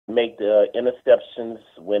make the interceptions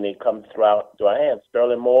when it comes through our hands.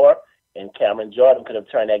 Sterling Moore and Cameron Jordan could have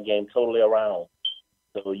turned that game totally around.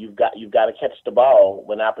 So you've got to catch the ball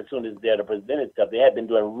when opportunities there to present itself. They have been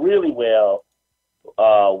doing really well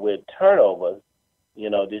with turnovers.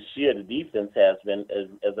 This year the defense has been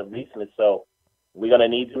as of recently. So we're going to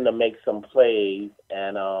need them to make some plays.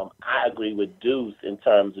 And I agree with Deuce in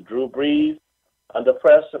terms of Drew Brees under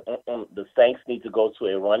pressure. The Saints need to go to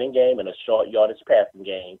a running game and a short yardage passing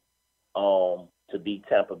game to beat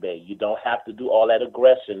Tampa Bay. You don't have to do all that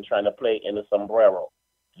aggression trying to play in the sombrero.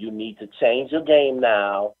 You need to change your game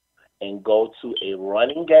now and go to a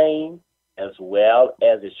running game as well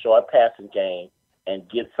as a short passing game and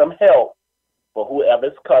get some help for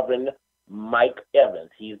whoever's covering Mike Evans.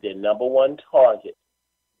 He's their number one target.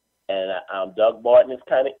 And Doug Martin is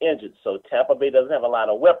kind of injured, so Tampa Bay doesn't have a lot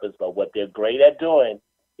of weapons, but what they're great at doing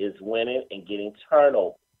is winning and getting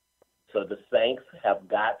turnovers. So the Saints have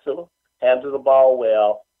got to handle the ball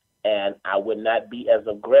well, and I would not be as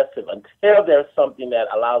aggressive until there's something that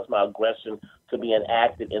allows my aggression to be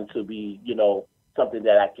enacted and to be, something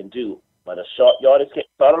that I can do. But a short yardage game,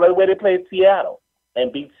 sort of the way they played Seattle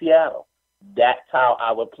and beat Seattle. That's how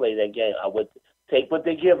I would play that game. I would take what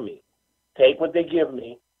they give me,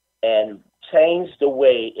 and change the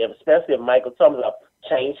way, especially if Michael Thomas,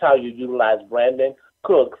 change how you utilize Brandon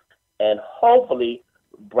Cooks and hopefully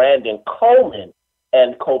Brandon Coleman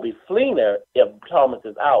and Kobe Fleener, if Thomas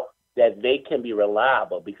is out, that they can be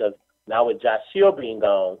reliable, because now with Josh Hill being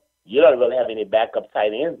gone, you don't really have any backup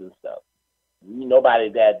tight ends and stuff. Nobody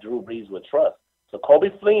that Drew Brees would trust. So Kobe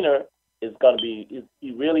Fleener is going to be,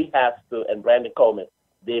 he really has to, and Brandon Coleman,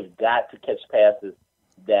 they've got to catch passes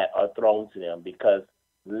that are thrown to them, because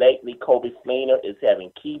lately Kobe Fleener is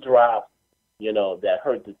having key drops, that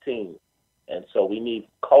hurt the team. And so we need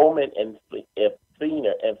Coleman and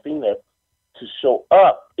Fleener to show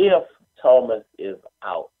up if Thomas is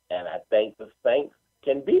out. And I think the Saints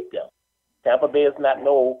can beat them. Tampa Bay is not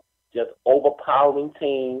no just overpowering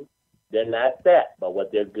team. They're not that. But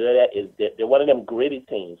what they're good at is they're one of them gritty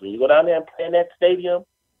teams. When you go down there and play in that stadium,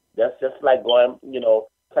 that's just like going,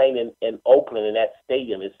 playing in Oakland in that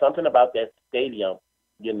stadium. It's something about that stadium,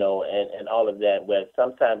 and all of that, where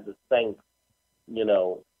sometimes the Saints,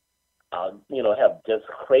 have just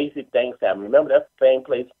crazy things happen. Remember that same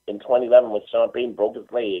place in 2011 when Sean Payton broke his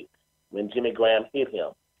leg when Jimmy Graham hit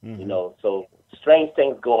him. Mm-hmm. So strange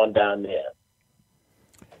things going down there.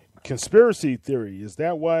 Conspiracy theory, is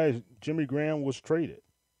that why Jimmy Graham was traded?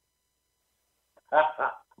 I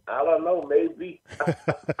don't know, maybe.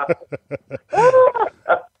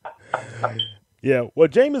 Yeah, well,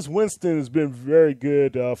 Jameis Winston has been very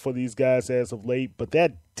good for these guys as of late, but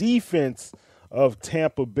that defense of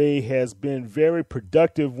Tampa Bay has been very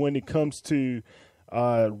productive when it comes to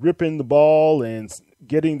ripping the ball and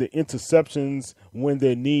getting the interceptions when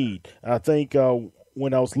they need. I think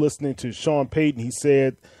when I was listening to Sean Payton, he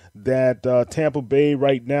said that Tampa Bay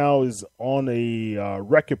right now is on a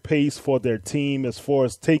record pace for their team as far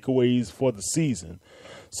as takeaways for the season.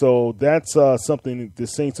 So that's something the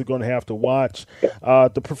Saints are going to have to watch.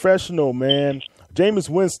 The professional, man, Jameis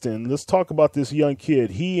Winston, let's talk about this young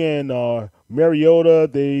kid. He and Mariota,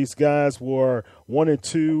 these guys were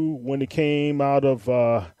 1-2 when it came out of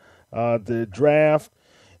the draft.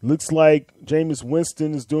 Looks like Jameis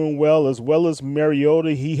Winston is doing well as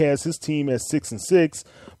Mariota. He has his team at 6-6,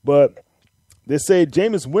 but they say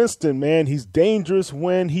Jameis Winston, man, he's dangerous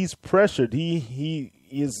when he's pressured. He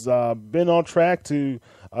is been on track to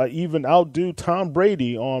even outdo Tom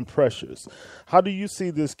Brady on pressures. How do you see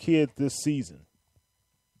this kid this season?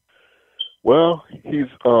 Well, he's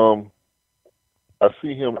I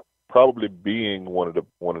see him probably being one of the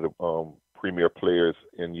premier players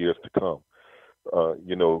in years to come.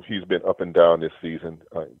 He's been up and down this season.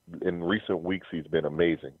 In recent weeks, he's been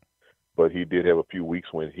amazing, but he did have a few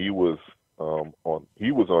weeks when he was on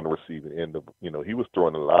the receiving end of, he was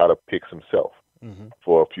throwing a lot of picks himself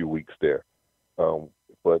for a few weeks there.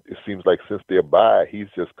 But it seems like since their bye, he's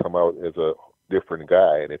just come out as a different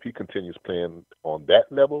guy, and if he continues playing on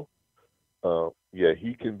that level,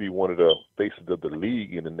 he can be one of the faces of the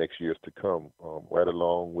league in the next years to come, right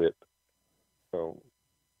along with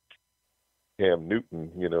Cam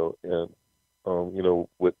Newton, and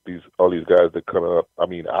with all these guys that come up. I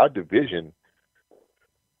mean, our division.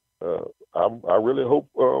 I really hope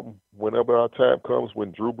whenever our time comes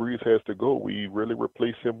when Drew Brees has to go, we really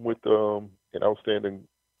replace him with an outstanding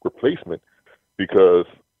replacement, because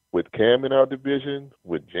with Cam in our division,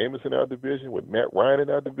 with Jameis in our division, with Matt Ryan in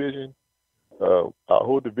our division, our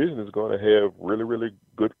whole division is going to have really, really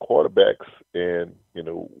good quarterbacks, and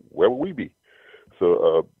where will we be?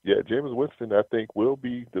 So, Jameis Winston, I think, will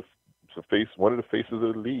be one of the faces of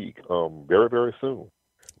the league very, very soon.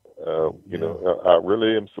 I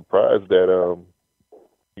really am surprised that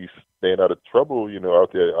he's staying out of trouble,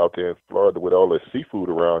 out there in Florida with all the seafood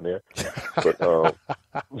around there.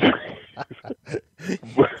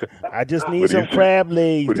 But I just need some crab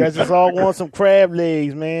legs. I just all want some crab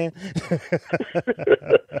legs, man.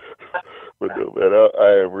 But no, man,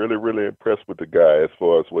 I am really, really impressed with the guy as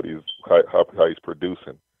far as how he's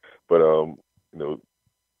producing. But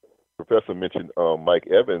Professor mentioned Mike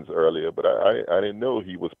Evans earlier, but I didn't know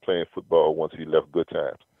he was playing football once he left Good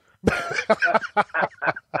Times.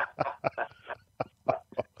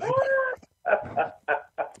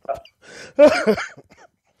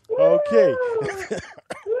 Okay.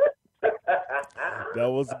 That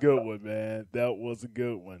was a good one, man. That was a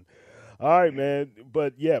good one. All right, man.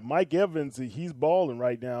 But, Mike Evans, he's balling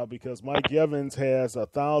right now because Mike Evans has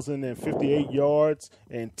 1,058 yards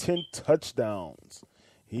and 10 touchdowns.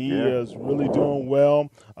 He is really doing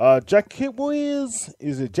well. Jacquizz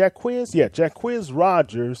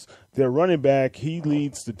Rodgers, their running back, he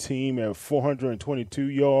leads the team at 422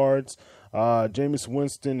 yards. Jameis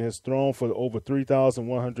Winston has thrown for over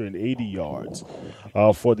 3,180 yards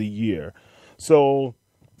for the year. So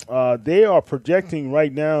they are projecting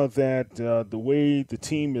right now that the way the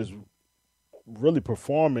team is really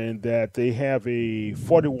performing, that they have a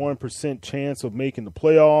 41% chance of making the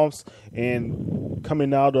playoffs and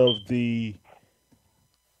coming out of the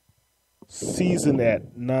season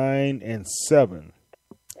at 9-7.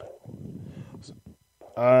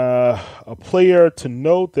 A player to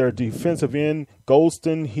note, their defensive end,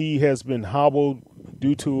 Golston, he has been hobbled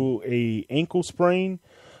due to a ankle sprain,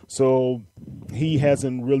 so he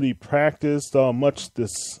hasn't really practiced much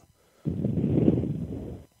this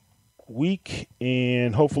week,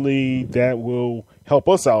 and hopefully that will help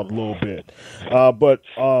us out a little bit. But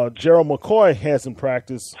Gerald McCoy hasn't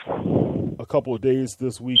practiced a couple of days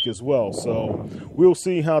this week as well, so we'll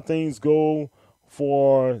see how things go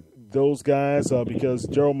for those guys because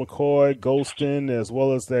Gerald McCoy, Golston, as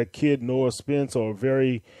well as that kid Noah Spence are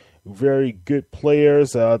very, very good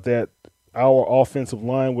players that our offensive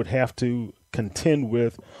line would have to contend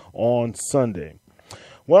with on Sunday.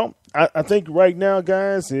 Well, I think right now,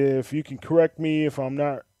 guys, if you can correct me if I'm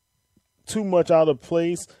not too much out of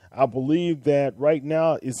place, I believe that right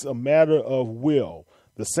now it's a matter of will.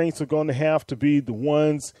 The Saints are going to have to be the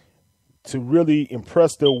ones to really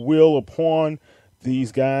impress their will upon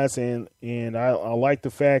these guys, and I like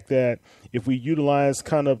the fact that if we utilize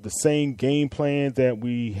kind of the same game plan that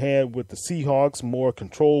we had with the Seahawks, more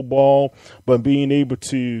control ball, but being able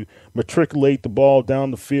to matriculate the ball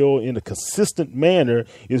down the field in a consistent manner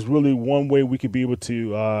is really one way we could be able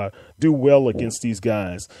to do well against these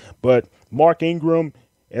guys. But Mark Ingram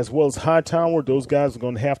as well as Hightower, those guys are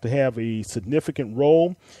going to have a significant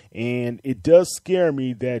role, and it does scare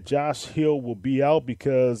me that Josh Hill will be out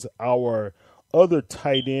because our other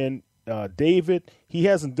tight end, David, he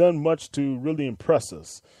hasn't done much to really impress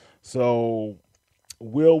us. So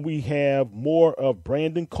will we have more of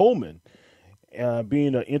Brandon Coleman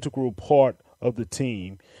being an integral part of the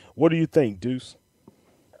team? What do you think, Deuce?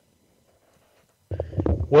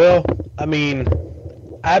 Well, I mean,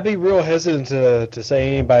 I'd be real hesitant to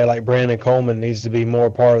say anybody like Brandon Coleman needs to be more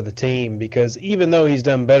part of the team because even though he's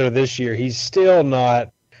done better this year, he's still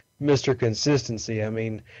not Mr. Consistency. I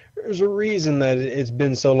mean, there's a reason that it's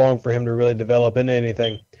been so long for him to really develop into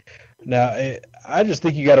anything. Now, I just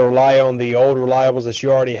think you got to rely on the old reliables that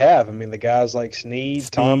you already have. I mean, the guys like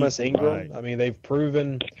Snead, Thomas, Ingram. Right. I mean, they've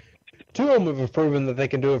proven – two of them have proven that they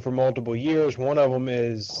can do it for multiple years. One of them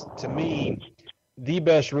is, to me, the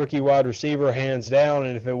best rookie wide receiver, hands down.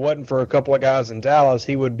 And if it wasn't for a couple of guys in Dallas,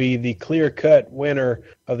 he would be the clear-cut winner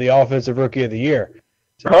of the Offensive Rookie of the Year.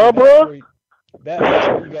 So bro? That's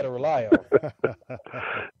what you got to rely on.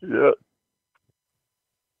 Yeah.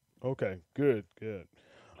 Okay, good.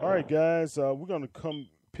 All right, guys, we're going to come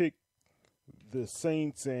pick the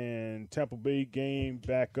Saints and Tampa Bay game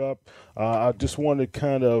back up. I just want to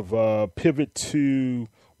kind of pivot to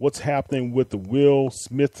what's happening with the Will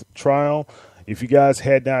Smith trial. If you guys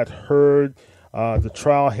had not heard, the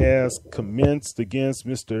trial has commenced against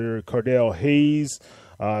Mr. Cardell Hayes.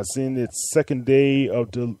 It's in its second day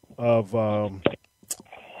of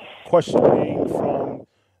questioning from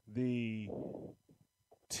the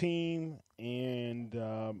team, and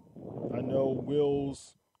I know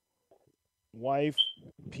Will's wife,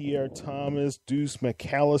 Pierre Thomas, Deuce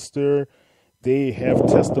McAllister, they have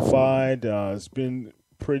testified. It's been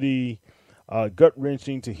pretty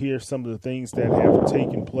gut-wrenching to hear some of the things that have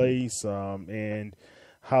taken place and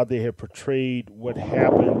how they have portrayed what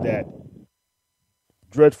happened, that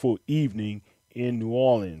dreadful evening in New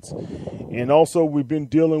Orleans. And also, we've been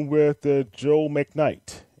dealing with Joe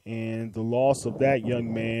McKnight and the loss of that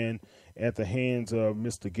young man at the hands of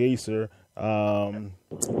Mr. Gaiser.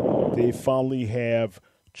 They finally have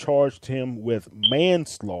charged him with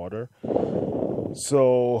manslaughter.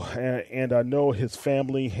 So, and I know his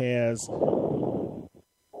family has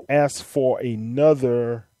asked for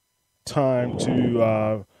another time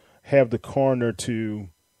to have the coroner to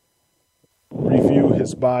review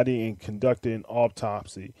his body and conduct an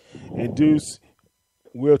autopsy. And Deuce,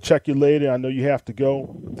 we'll check you later. I know you have to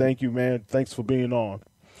go. Thank you, man. Thanks for being on.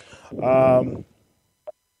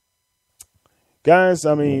 Guys,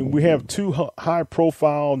 I mean, we have two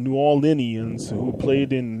high-profile New Orleanians who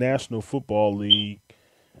played in the National Football League.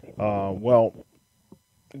 Well,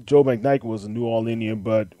 Joe McKnight was a New Orleanian,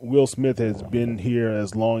 but Will Smith has been here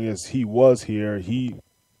as long as he was here. He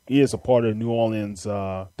is a part of New Orleans,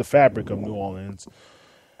 the fabric of New Orleans.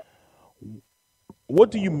 What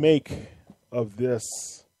do you make of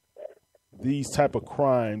these type of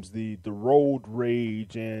crimes, the road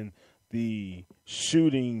rage and the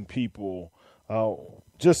shooting people?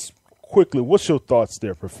 Just quickly, what's your thoughts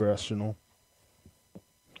there, professional?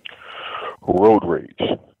 Road rage.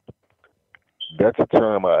 That's a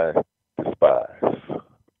term I despise.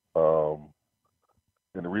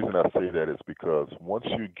 And the reason I say that is because once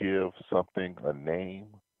you give something a name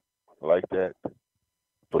like that,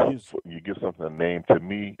 you give something a name, to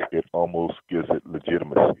me, it almost gives it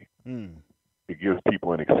legitimacy. It gives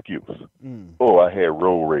people an excuse. Oh, I had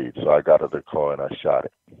road rage, so I got out of the car and I shot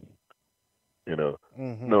it. You know,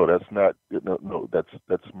 no, that's not. No,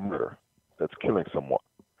 that's murder. That's killing someone.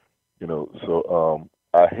 You know, so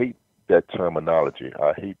I hate that terminology.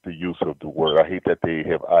 I hate the use of the word. I hate that they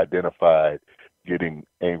have identified getting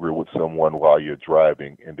angry with someone while you're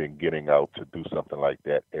driving and then getting out to do something like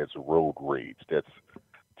that as road rage. That's,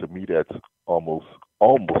 to me, that's almost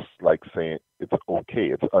like saying it's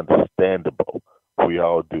okay. It's understandable. We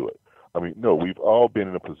all do it. I mean, no, we've all been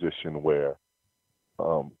in a position where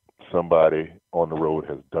somebody on the road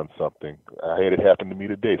has done something. I had it happen to me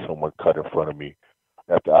today. Someone cut in front of me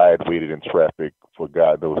after I had waited in traffic for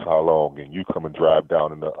God knows how long, and you come and drive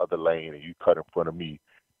down in the other lane and you cut in front of me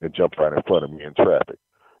and jump right in front of me in traffic.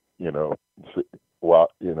 You know,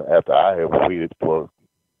 after I have waited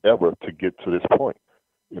forever to get to this point.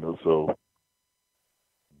 You know, so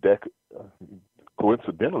that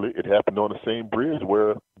coincidentally, it happened on the same bridge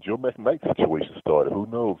where Joe McKnight's situation started. Who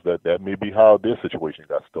knows? That may be how their situation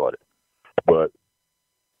got started. But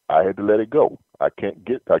I had to let it go. I can't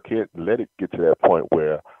let it get to that point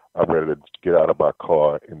where I'm ready to get out of my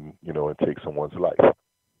car and take someone's life.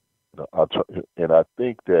 And I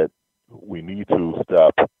think that we need to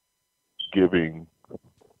stop giving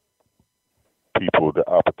people the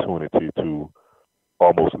opportunity to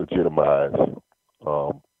almost legitimize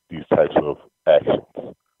these types of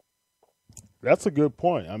actions. That's a good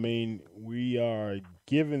point. I mean, we are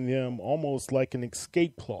giving them almost like an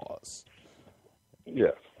escape clause.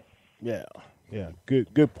 Yes. Yeah.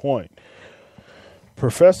 Good point.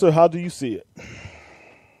 Professor, how do you see it?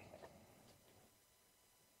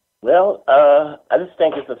 Well, I just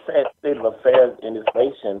think it's a sad state of affairs in this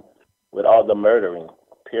nation with all the murdering,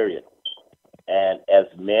 period. And as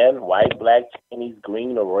men, white, black, Chinese,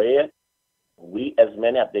 green, or red, we as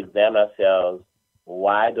men have to examine ourselves.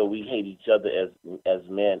 Why do we hate each other as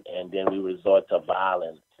men, and then we resort to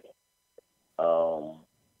violence?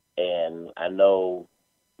 And I know,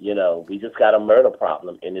 we just got a murder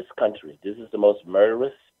problem in this country. This is the most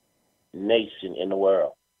murderous nation in the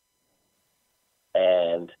world.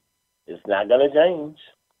 And it's not going to change.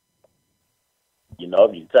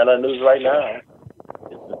 If you turn on the news right now,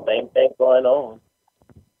 it's the same thing going on.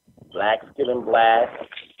 Blacks killing blacks,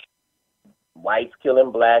 whites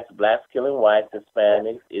killing blacks, blacks killing whites,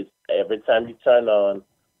 Hispanics. It's every time you turn on,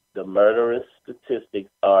 the murderous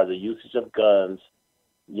statistics are the usage of guns,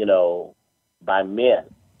 by men.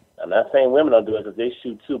 I'm not saying women don't do it because they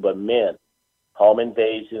shoot too, but men, home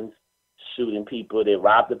invasions, shooting people, they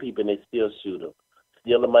rob the people and they still shoot them.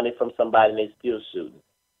 Steal the money from somebody and they still shoot them.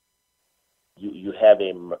 You have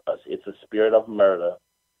it's a spirit of murder,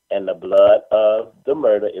 and the blood of the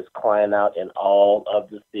murder is crying out in all of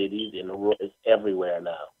the cities, it's everywhere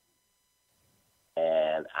now.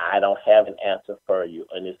 And I don't have an answer for you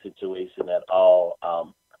in this situation at all.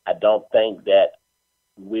 I don't think that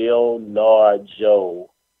Will nor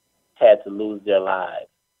Joe had to lose their lives,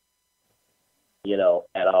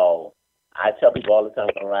 at all. I tell people all the time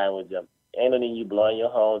when I'm riding with them, ain't no need you blowing your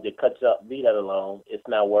horns. They cut you up, leave that alone. It's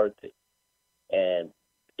not worth it. And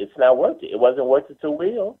it's not worth it. It wasn't worth it to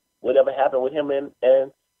Will, whatever happened with him and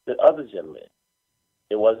the other gentleman.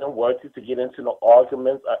 It wasn't worth it to get into no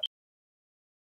arguments or